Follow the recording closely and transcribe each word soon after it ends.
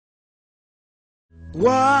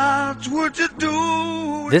What would you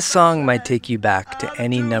do? This song might take you back to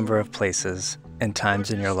any number of places and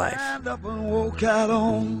times in your life.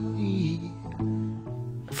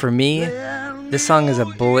 For me, this song is a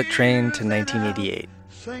bullet train to 1988,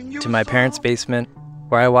 to my parents' basement,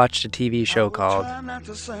 where I watched a TV show called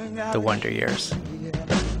The Wonder Years.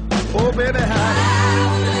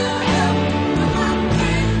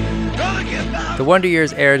 The Wonder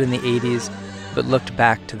Years aired in the 80s, but looked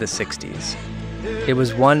back to the 60s. It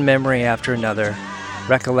was one memory after another,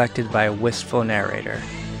 recollected by a wistful narrator.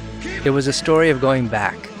 It was a story of going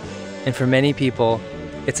back, and for many people,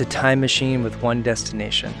 it's a time machine with one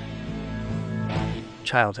destination: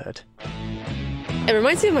 childhood. It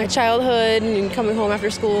reminds me of my childhood and coming home after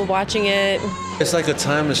school, watching it. It's like a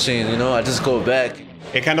time machine, you know? I just go back.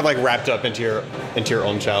 It kind of like wrapped up into your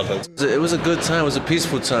own childhood. It was a good time. It was a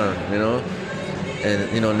peaceful time, you know?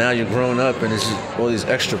 And, you know, now you're growing up and it's just all these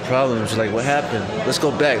extra problems. You're like, what happened? Let's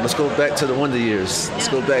go back. Let's go back to the Wonder Years. Let's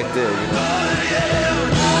go back there, you know?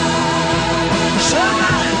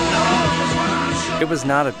 It was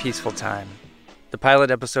not a peaceful time. The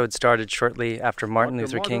pilot episode started shortly after Martin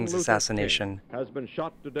Luther King's assassination,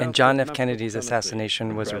 and John F. Kennedy's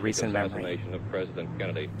assassination was a recent memory.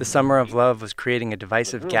 The Summer of Love was creating a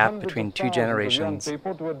divisive gap between two generations,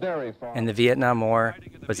 and the Vietnam War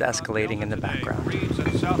was escalating in the background.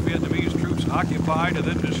 South Vietnamese troops occupied and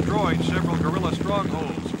then destroyed several guerrilla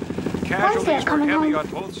strongholds. Casualties were heavy on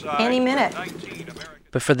both sides. Any minute.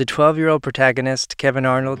 But for the 12-year-old protagonist, Kevin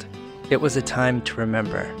Arnold, it was a time to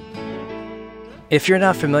remember. If you're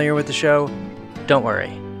not familiar with the show, don't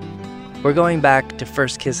worry. We're going back to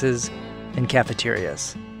first kisses and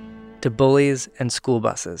cafeterias, to bullies and school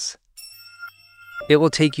buses. It will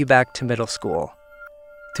take you back to middle school,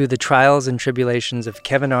 through the trials and tribulations of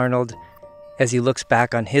Kevin Arnold as he looks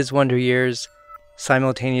back on his wonder years,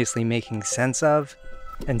 simultaneously making sense of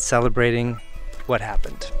and celebrating what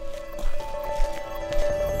happened.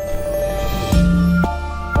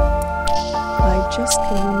 I just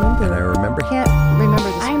can remember. And I remember. Can't remember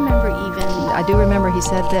this. I remember even. I do remember he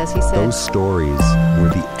said this. He said those stories were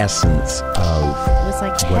the essence of It was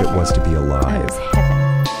like what heaven. it was to be alive. It was heaven.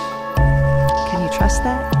 Can you trust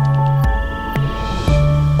that?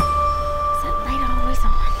 Is that light always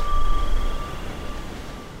on?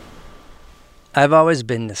 I've always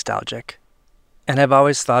been nostalgic, and I've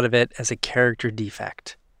always thought of it as a character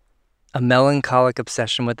defect, a melancholic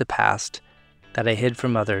obsession with the past that I hid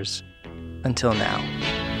from others until now.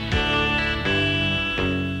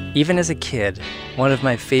 Even as a kid, one of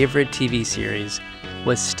my favorite TV series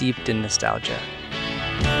was steeped in nostalgia.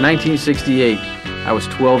 1968. I was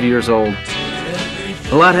 12 years old.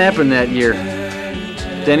 A lot happened that year.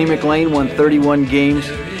 Denny McLean won 31 games,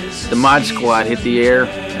 the Mod Squad hit the air,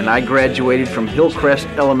 and I graduated from Hillcrest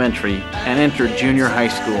Elementary and entered junior high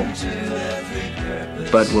school.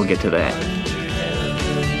 But we'll get to that.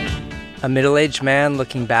 A middle-aged man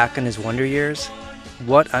looking back on his wonder years?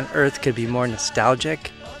 What on earth could be more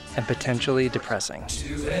nostalgic and potentially depressing?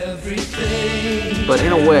 But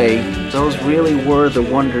in a way, those really were the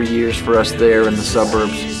wonder years for us there in the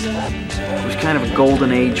suburbs. It was kind of a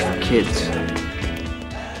golden age for kids.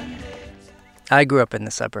 I grew up in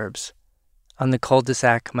the suburbs, on the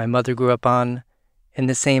cul-de-sac my mother grew up on, in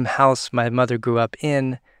the same house my mother grew up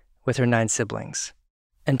in with her 9 siblings.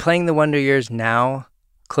 And playing the wonder years now,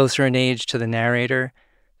 closer in age to the narrator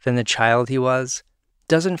than the child he was,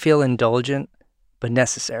 doesn't feel indulgent, but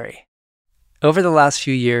necessary. Over the last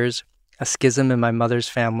few years, a schism in my mother's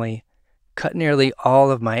family cut nearly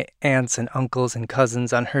all of my aunts and uncles and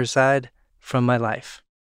cousins on her side from my life.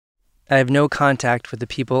 I have no contact with the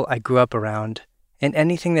people I grew up around, and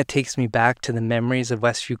anything that takes me back to the memories of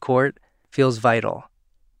Westview Court feels vital,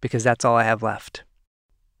 because that's all I have left.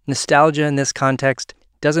 Nostalgia in this context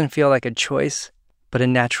doesn't feel like a choice, but a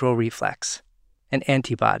natural reflex, an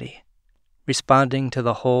antibody, responding to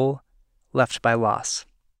the hole left by loss.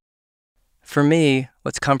 For me,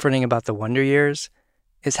 what's comforting about the Wonder Years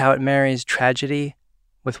is how it marries tragedy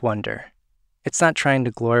with wonder. It's not trying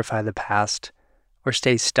to glorify the past or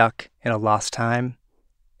stay stuck in a lost time.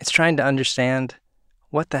 It's trying to understand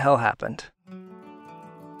what the hell happened.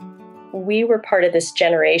 We were part of this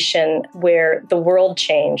generation where the world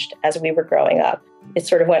changed as we were growing up. It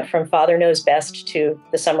sort of went from Father Knows Best to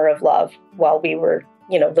The Summer of Love while we were,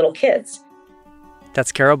 little kids.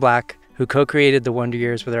 That's Carol Black, who co-created The Wonder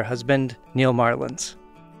Years with her husband, Neal Marlens.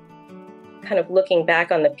 Kind of looking back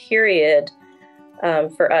on the period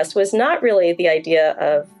for us was not really the idea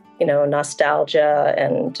of, nostalgia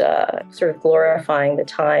and sort of glorifying the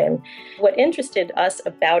time. What interested us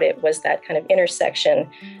about it was that kind of intersection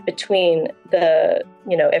between the,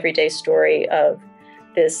 everyday story of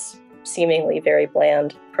this seemingly very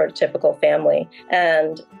bland, prototypical family,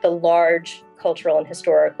 and the large cultural and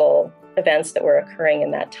historical events that were occurring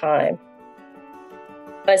in that time.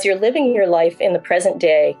 As you're living your life in the present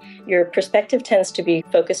day, your perspective tends to be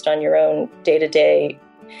focused on your own day-to-day.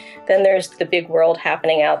 Then there's the big world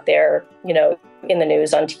happening out there, in the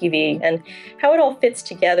news, on TV, and how it all fits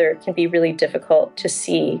together can be really difficult to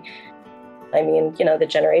see. I mean, the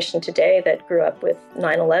generation today that grew up with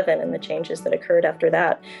 9/11 and the changes that occurred after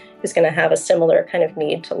that is going to have a similar kind of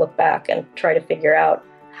need to look back and try to figure out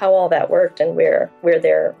how all that worked and where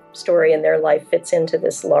their story and their life fits into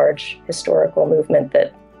this large historical movement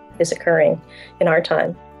that is occurring in our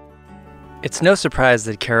time. It's no surprise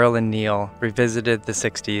that Carol and Neal revisited the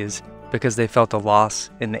 60s because they felt a loss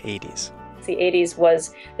in the 80s. The 80s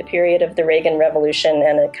was the period of the Reagan Revolution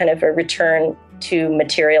and a kind of a return to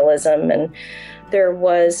materialism. And there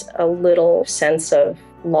was a little sense of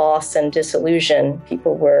loss and disillusion.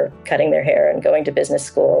 People were cutting their hair and going to business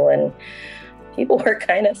school, and people were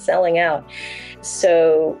kind of selling out.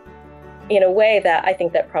 So in a way, that I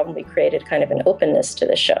think that probably created kind of an openness to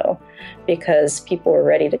the show because people were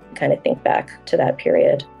ready to kind of think back to that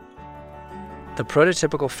period. The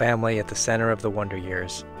prototypical family at the center of the Wonder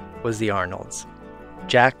Years was the Arnolds.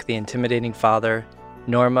 Jack, the intimidating father,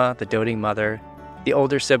 Norma, the doting mother, the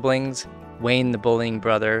older siblings, Wayne, the bullying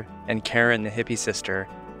brother, and Karen, the hippie sister,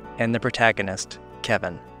 and the protagonist,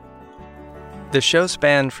 Kevin. The show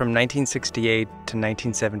spanned from 1968 to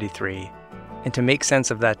 1973, and to make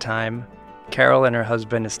sense of that time, Carol and her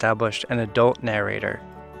husband established an adult narrator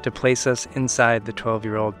to place us inside the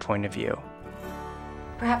 12-year-old point of view.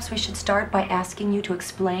 Perhaps we should start by asking you to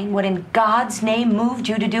explain what in God's name moved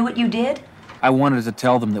you to do what you did? I wanted to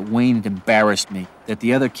tell them that Wayne had embarrassed me, that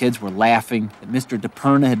the other kids were laughing, that Mr.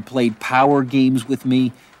 DePerna had played power games with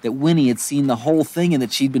me, that Winnie had seen the whole thing, and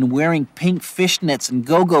that she'd been wearing pink fishnets and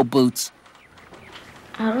go-go boots.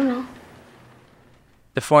 I don't know.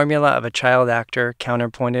 The formula of a child actor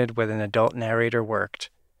counterpointed with an adult narrator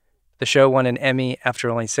worked. The show won an Emmy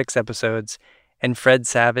after only 6 episodes, and Fred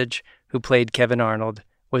Savage, who played Kevin Arnold,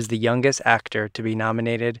 was the youngest actor to be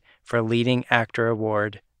nominated for a Leading Actor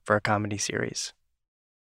Award for a comedy series.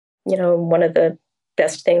 One of the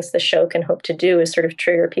best things the show can hope to do is sort of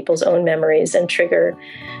trigger people's own memories and trigger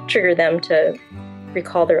them to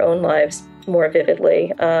recall their own lives more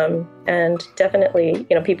vividly. And definitely,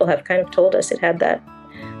 people have kind of told us it had that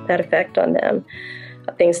effect on them.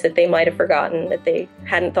 Things that they might have forgotten, that they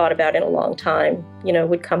hadn't thought about in a long time,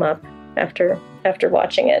 would come up after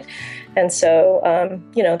watching it. And so,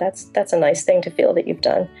 that's a nice thing to feel that you've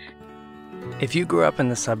done. If you grew up in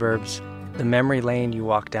the suburbs, the memory lane you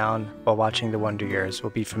walk down while watching The Wonder Years will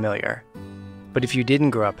be familiar. But if you didn't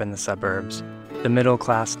grow up in the suburbs, the middle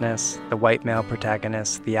classness, the white male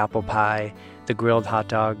protagonists, the apple pie, the grilled hot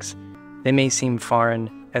dogs, they may seem foreign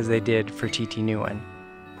as they did for Titi Nguyen.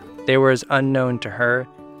 They were as unknown to her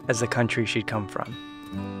as the country she'd come from.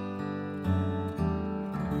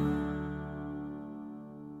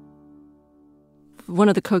 One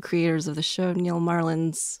of the co-creators of the show, Neal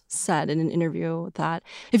Marlens, said in an interview that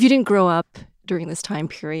if you didn't grow up during this time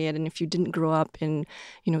period and if you didn't grow up in,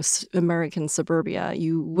 American suburbia,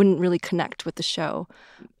 you wouldn't really connect with the show.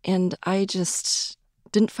 And I just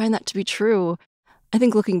didn't find that to be true. I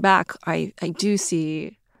think looking back, I do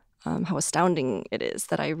see how astounding it is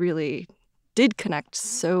that I really did connect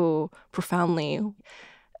so profoundly.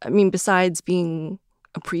 I mean, besides being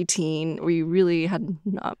a preteen, we really had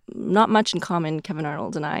not much in common, Kevin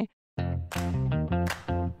Arnold and I.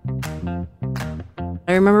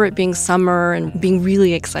 I remember it being summer and being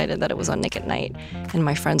really excited that it was on Nick at Night, and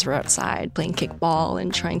my friends were outside playing kickball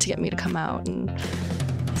and trying to get me to come out, and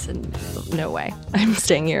I said, no way, I'm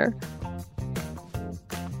staying here.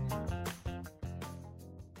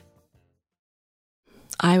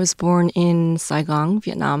 I was born in Saigon,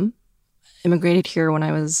 Vietnam. Immigrated here when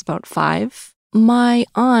I was about 5. My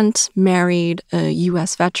aunt married a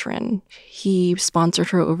U.S. veteran. He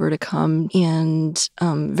sponsored her over to come, and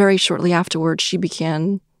very shortly afterwards, she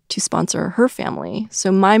began to sponsor her family. So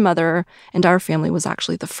my mother and our family was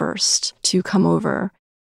actually the first to come over.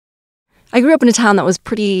 I grew up in a town that was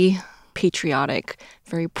pretty patriotic,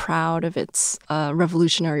 very proud of its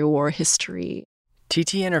Revolutionary War history.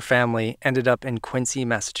 Titi and her family ended up in Quincy,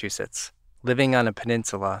 Massachusetts, living on a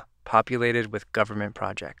peninsula populated with government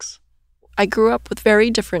projects. I grew up with very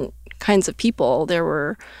different kinds of people. There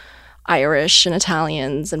were Irish and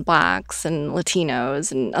Italians and Blacks and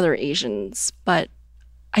Latinos and other Asians, but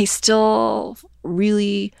I still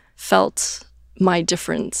really felt my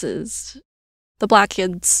differences. The Black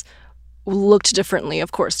kids looked differently,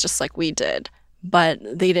 of course, just like we did, but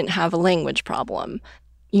they didn't have a language problem.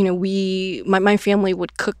 You know, my family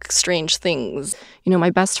would cook strange things. You know, my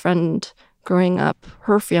best friend growing up,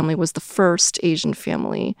 her family was the first Asian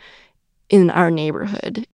family in our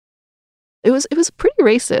neighborhood. It was pretty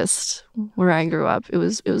racist where I grew up. It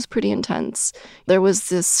was pretty intense. There was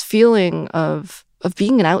this feeling of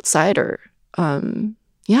being an outsider.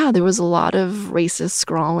 There was a lot of racist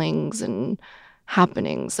scrawlings and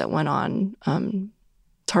happenings that went on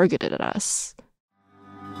targeted at us.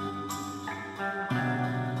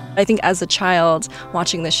 I think as a child,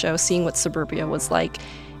 watching this show, seeing what suburbia was like,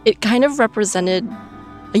 it kind of represented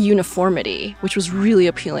a uniformity, which was really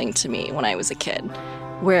appealing to me when I was a kid,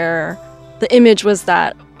 where the image was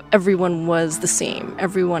that everyone was the same.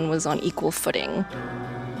 Everyone was on equal footing.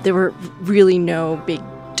 There were really no big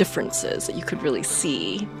differences that you could really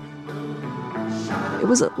see. It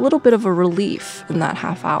was a little bit of a relief in that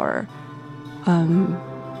half hour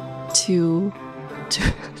to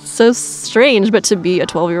so strange, but to be a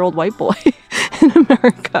 12-year-old white boy in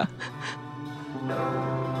America.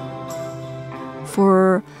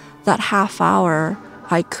 For that half hour,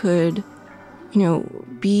 I could,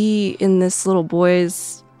 be in this little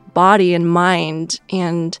boy's body and mind,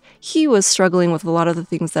 and he was struggling with a lot of the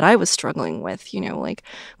things that I was struggling with, like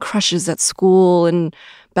crushes at school and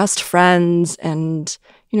best friends and,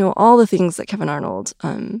 all the things that Kevin Arnold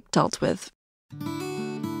dealt with.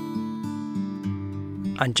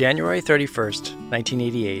 On January 31st,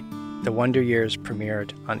 1988, The Wonder Years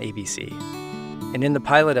premiered on ABC. And in the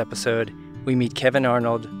pilot episode, we meet Kevin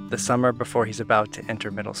Arnold the summer before he's about to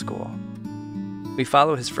enter middle school. We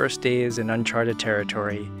follow his first days in uncharted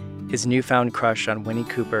territory, his newfound crush on Winnie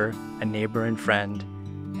Cooper, a neighbor and friend,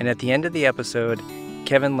 and at the end of the episode,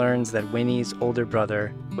 Kevin learns that Winnie's older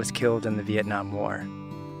brother was killed in the Vietnam War.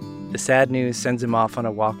 The sad news sends him off on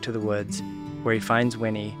a walk to the woods, where he finds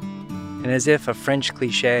Winnie, and as if a French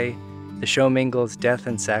cliché, the show mingles death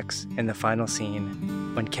and sex in the final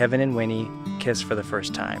scene when Kevin and Winnie kiss for the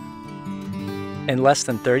first time. In less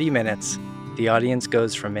than 30 minutes, the audience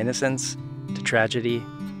goes from innocence to tragedy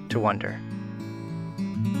to wonder.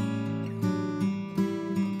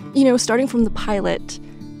 Starting from the pilot,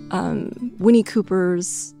 Winnie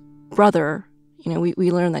Cooper's brother,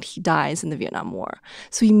 we learn that he dies in the Vietnam War.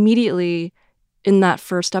 So immediately in that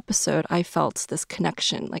first episode, I felt this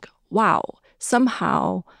connection, like, wow,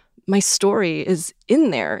 somehow my story is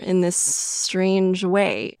in there in this strange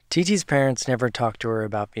way. Titi's parents never talked to her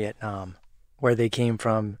about Vietnam, where they came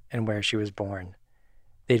from and where she was born.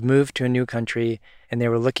 They'd moved to a new country, and they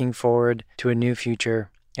were looking forward to a new future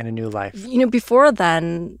and a new life. Before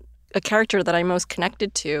then, a character that I most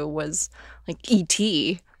connected to was like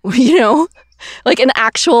E.T., like an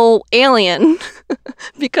actual alien,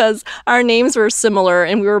 because our names were similar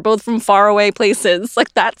and we were both from faraway places.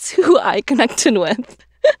 Like, that's who I connected with.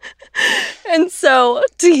 And so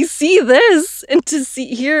to see this and to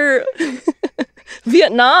hear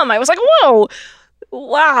Vietnam, I was like, whoa,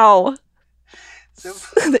 wow.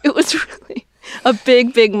 It was really a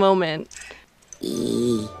big, big moment.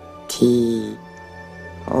 E.T.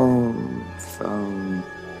 home phone.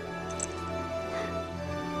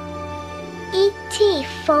 E.T.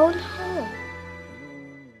 phone home.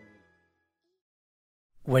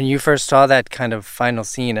 When you first saw that kind of final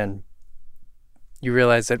scene and you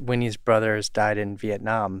realized that Winnie's brothers died in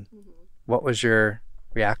Vietnam, what was your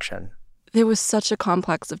reaction? There was such a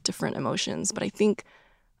complex of different emotions, but I think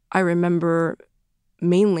I remember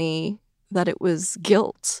mainly that it was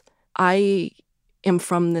guilt. I am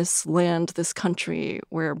from this land, this country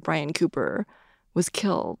where Brian Cooper was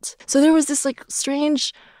killed. So there was this like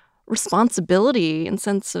strange responsibility and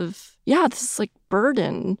sense of, this like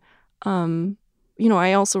burden.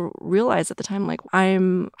 I also realized at the time, like,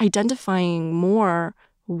 I'm identifying more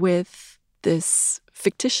with this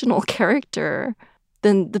fictional character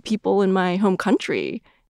than the people in my home country.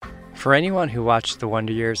 For anyone who watched The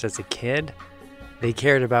Wonder Years as a kid, they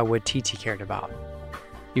cared about what Titi cared about.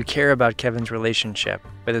 You care about Kevin's relationship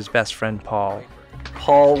with his best friend, Paul.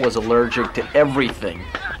 Paul was allergic to everything.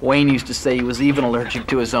 Wayne used to say he was even allergic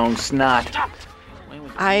to his own snot.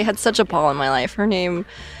 I had such a Paul in my life. Her name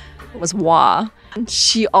was Wah.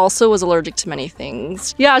 She also was allergic to many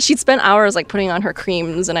things. Yeah, she'd spend hours like putting on her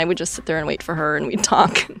creams, and I would just sit there and wait for her, and we'd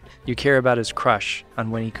talk. You care about his crush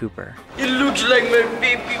on Winnie Cooper. It looks like my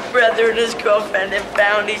baby brother and his girlfriend have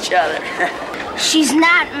found each other. She's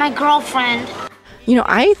not my girlfriend.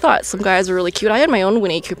 I thought some guys were really cute. I had my own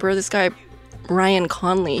Winnie Cooper, this guy, Ryan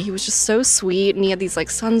Conley. He was just so sweet, and he had these like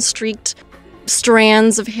sun-streaked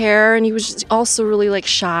strands of hair, and he was just also really like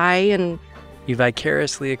shy. And you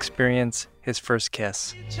vicariously experience his first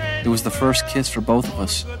kiss. It was the first kiss for both of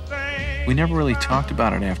us. We never really talked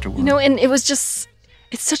about it afterward. You know, and it was just,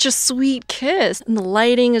 it's such a sweet kiss. And the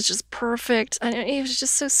lighting is just perfect. And it was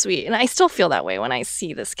just so sweet. And I still feel that way when I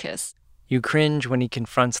see this kiss. You cringe when he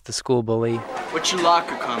confronts the school bully. What's your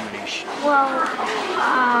locker combination? Well,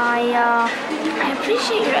 I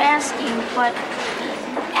appreciate your asking, but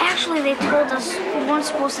actually they told us we weren't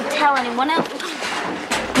supposed to tell anyone else.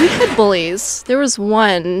 We had bullies. There was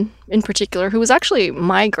one in particular who was actually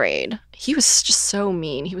my grade. He was just so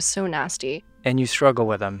mean. He was so nasty. And you struggle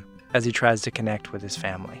with him as he tries to connect with his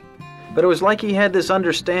family. But it was like he had this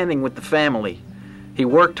understanding with the family. He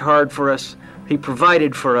worked hard for us, he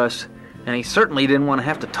provided for us, and he certainly didn't want to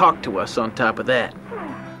have to talk to us on top of that.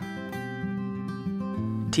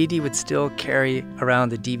 Titi would still carry around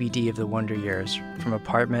the DVD of the Wonder Years from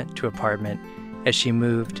apartment to apartment as she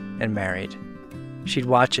moved and married. She'd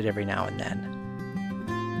watch it every now and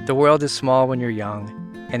then. The world is small when you're young,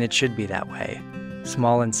 and it should be that way,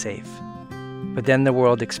 small and safe. But then the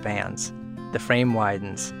world expands, the frame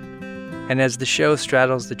widens, and as the show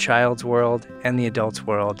straddles the child's world and the adult's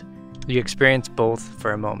world, you experience both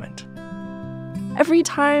for a moment. Every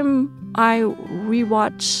time I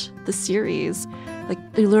rewatch the series, like,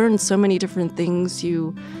 I learn so many different things.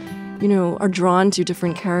 You know, are drawn to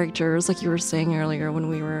different characters. Like you were saying earlier, when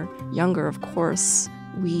we were younger, of course,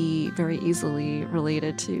 we very easily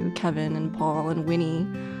related to Kevin and Paul and Winnie.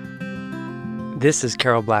 This is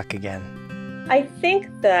Carol Black again. I think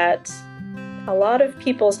that a lot of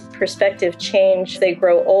people's perspective change. They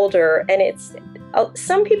grow older, and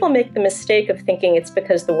some people make the mistake of thinking it's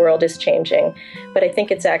because the world is changing, but I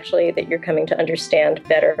think it's actually that you're coming to understand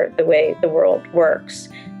better the way the world works.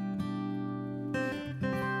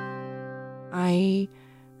 I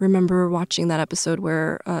remember watching that episode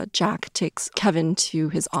where Jack takes Kevin to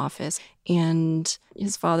his office, and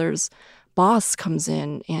his father's boss comes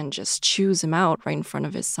in and just chews him out right in front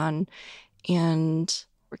of his son, and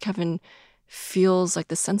where Kevin feels like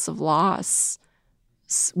the sense of loss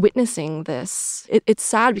witnessing this. It's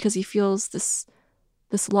sad because he feels this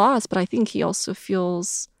loss, but I think he also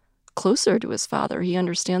feels closer to his father. He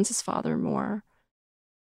understands his father more.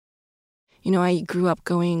 You know, I grew up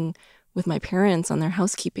going with my parents on their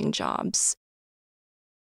housekeeping jobs.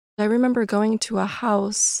 I remember going to a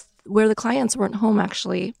house where the clients weren't home,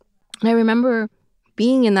 actually. And I remember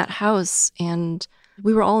being in that house, and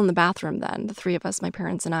we were all in the bathroom then, the three of us, my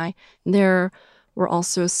parents and I. And there were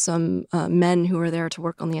also some men who were there to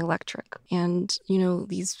work on the electric. And, you know,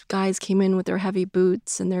 these guys came in with their heavy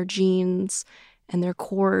boots and their jeans and their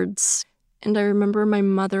cords. And I remember my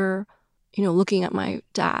mother, you know, looking at my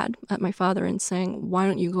dad, at my father, and saying, "Why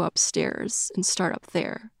don't you go upstairs and start up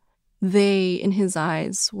there?" They, in his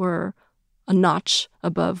eyes, were a notch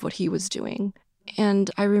above what he was doing.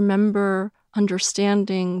 And I remember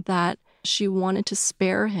understanding that she wanted to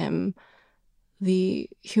spare him the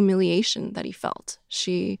humiliation that he felt.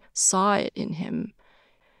 She saw it in him.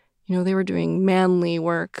 You know, they were doing manly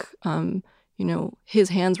work. You know, his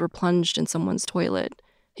hands were plunged in someone's toilet.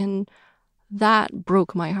 And that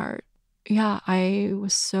broke my heart. Yeah, I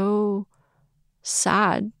was so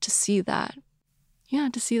sad to see that. Yeah,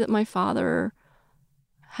 to see that my father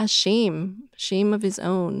has shame of his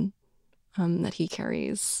own that he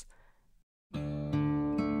carries.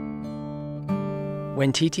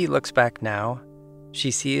 When Titi looks back now, she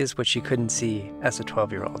sees what she couldn't see as a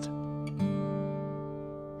 12-year-old.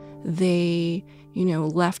 They, you know,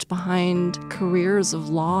 left behind careers of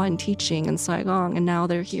law and teaching in Saigon, and now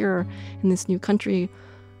they're here in this new country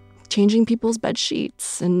changing people's bed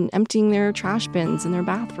sheets and emptying their trash bins in their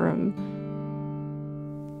bathroom.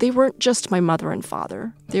 They weren't just my mother and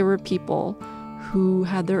father. They were people who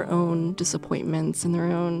had their own disappointments and their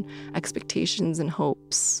own expectations and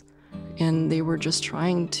hopes. And they were just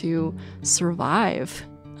trying to survive,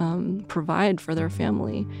 provide for their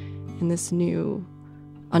family in this new,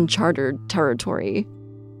 uncharted territory.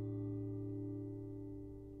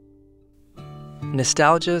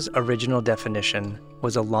 Nostalgia's original definition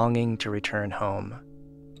was a longing to return home.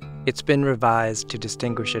 It's been revised to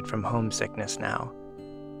distinguish it from homesickness now.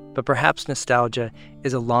 But perhaps nostalgia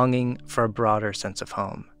is a longing for a broader sense of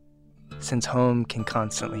home, since home can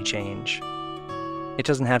constantly change. It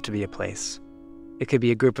doesn't have to be a place. It could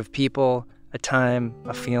be a group of people, a time,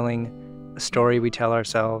 a feeling, a story we tell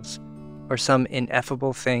ourselves, or some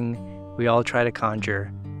ineffable thing we all try to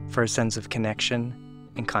conjure for a sense of connection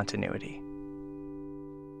and continuity.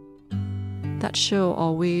 That show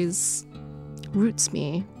always roots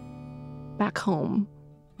me back home.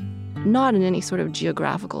 Not in any sort of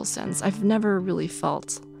geographical sense. I've never really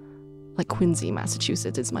felt like Quincy,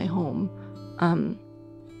 Massachusetts is my home.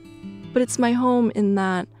 But it's my home in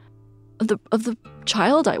that of the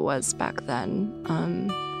child I was back then.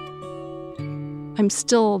 I'm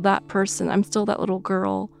still that person. I'm still that little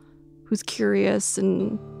girl who's curious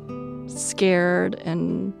and scared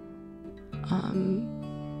and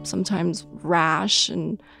sometimes rash.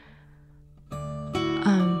 And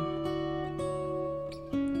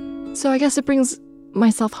so I guess it brings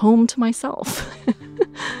myself home to myself,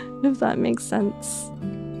 if that makes sense.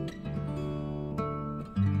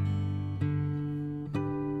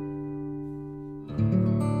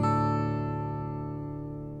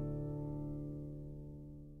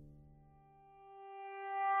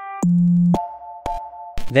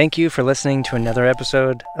 Thank you for listening to another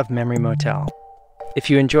episode of Memory Motel. If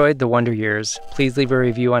you enjoyed The Wonder Years, please leave a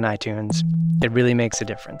review on iTunes. It really makes a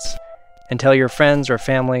difference. And tell your friends or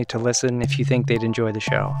family to listen if you think they'd enjoy the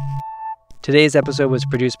show. Today's episode was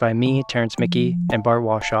produced by me, Terrence Mickey, and Bart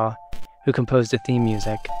Walshaw, who composed the theme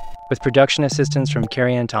music, with production assistance from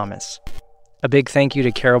Carrie Ann Thomas. A big thank you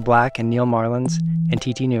to Carol Black and Neal Marlens and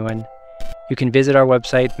Titi Nguyen. You can visit our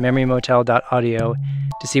website, memorymotel.audio,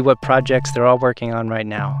 to see what projects they're all working on right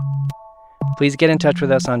now. Please get in touch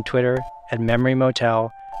with us on Twitter at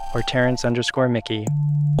memorymotel or Terrence_Mickey.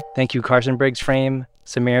 Thank you Carson Briggs Frame,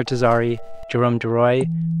 Samir Tazari, Jerome DeRoy,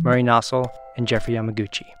 Murray Nossel, and Jeffrey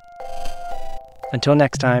Yamaguchi. Until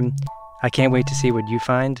next time, I can't wait to see what you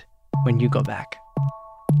find when you go back.